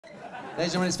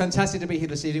Ladies and gentlemen, it's fantastic to be here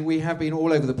this evening. We have been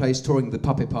all over the place touring the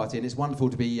puppet party, and it's wonderful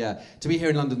to be here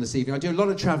in London this evening. I do a lot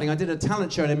of travelling. I did a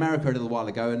talent show in America a little while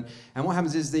ago, and what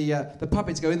happens is the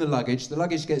puppets go in the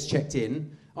luggage gets checked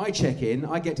in, I check in,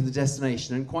 I get to the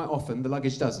destination, and quite often the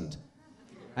luggage doesn't.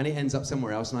 And it ends up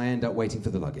somewhere else, and I end up waiting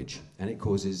for the luggage, and it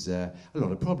causes a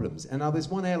lot of problems. And now there's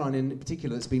one airline in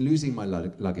particular that's been losing my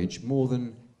luggage more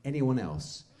than anyone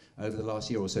else over the last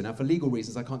year or so. Now, for legal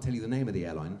reasons, I can't tell you the name of the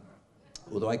airline,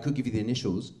 although I could give you the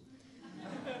initials.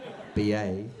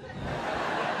 BA.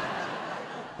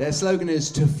 Their slogan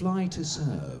is, to fly to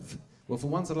serve. Well, for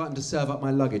once I'd like them to serve up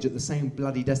my luggage at the same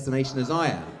bloody destination as I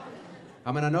am.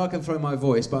 I mean, I know I can throw my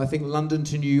voice, but I think London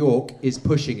to New York is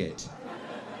pushing it.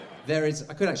 I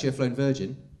could actually have flown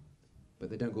Virgin, but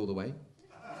they don't go all the way.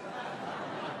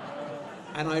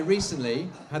 And I recently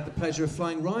had the pleasure of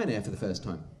flying Ryanair for the first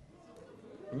time.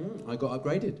 I got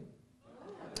upgraded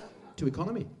to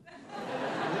economy.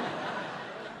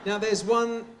 Now there's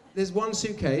one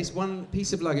suitcase, one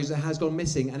piece of luggage that has gone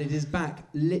missing, and it is back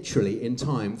literally in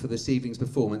time for this evening's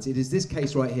performance. It is this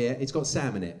case right here. It's got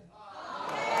Sam in it.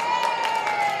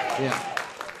 Yeah.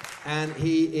 And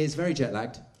he is very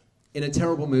jet-lagged, in a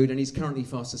terrible mood, and he's currently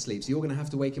fast asleep. So you're going to have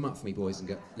to wake him up for me, ladies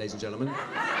and gentlemen.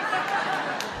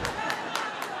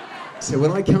 So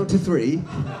when I count to 3,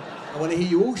 I want to hear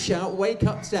you all shout, "Wake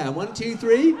up, Sam." 1, 2,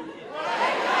 3. Wake up,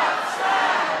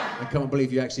 Sam! I can't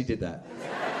believe you actually did that.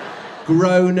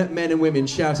 Grown men and women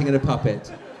shouting at a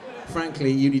puppet.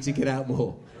 Frankly, you need to get out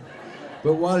more.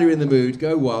 But while you're in the mood,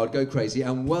 go wild, go crazy,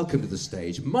 and welcome to the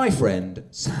stage, my friend,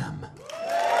 Sam.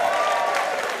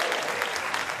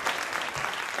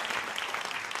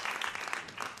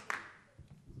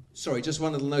 Sorry, just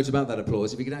one little note about that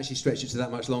applause. If you could actually stretch it to that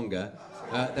much longer,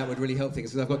 that would really help things,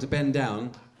 because I've got to bend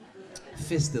down,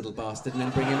 fist little bastard, and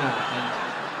then bring him out.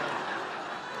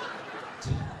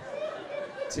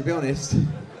 And to be honest,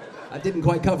 I didn't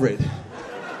quite cover it,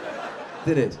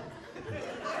 did it?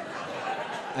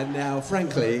 And now,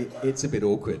 frankly, it's a bit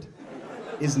awkward,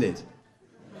 isn't it?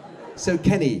 So,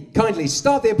 Kenny, kindly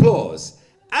start the applause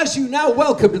as you now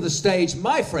welcome to the stage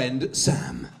my friend,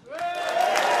 Sam.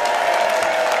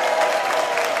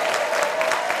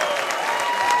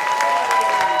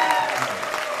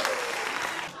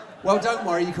 Well, don't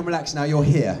worry, you can relax now, you're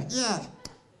here. Yeah.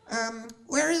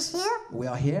 Where is here? We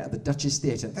are here at the Duchess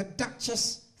Theatre. The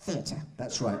Duchess Theatre.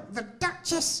 That's right. The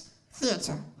Duchess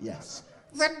Theatre. Yes.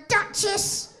 The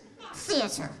Duchess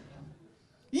Theatre.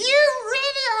 You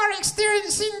really are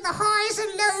experiencing the highs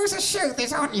and lows of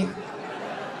showbiz, aren't you? 1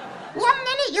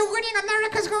 minute you're winning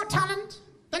America's Got Talent.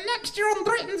 The next you're on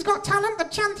Britain's Got Talent. The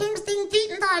champions being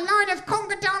beaten by a line of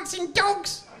conga dancing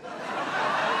dogs.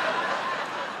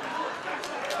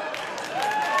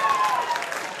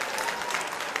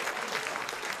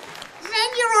 Then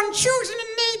you're on Choosing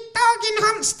and Me Bargain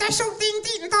Hunt Special being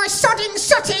beaten by Sodding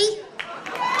Sooty.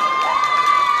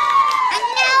 And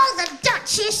now the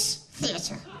Duchess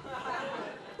Theatre.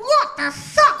 What the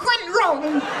fuck went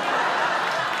wrong?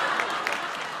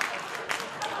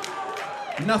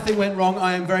 Nothing went wrong.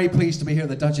 I am very pleased to be here at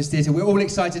the Duchess Theatre. We're all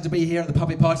excited to be here at the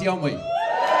puppet party, aren't we?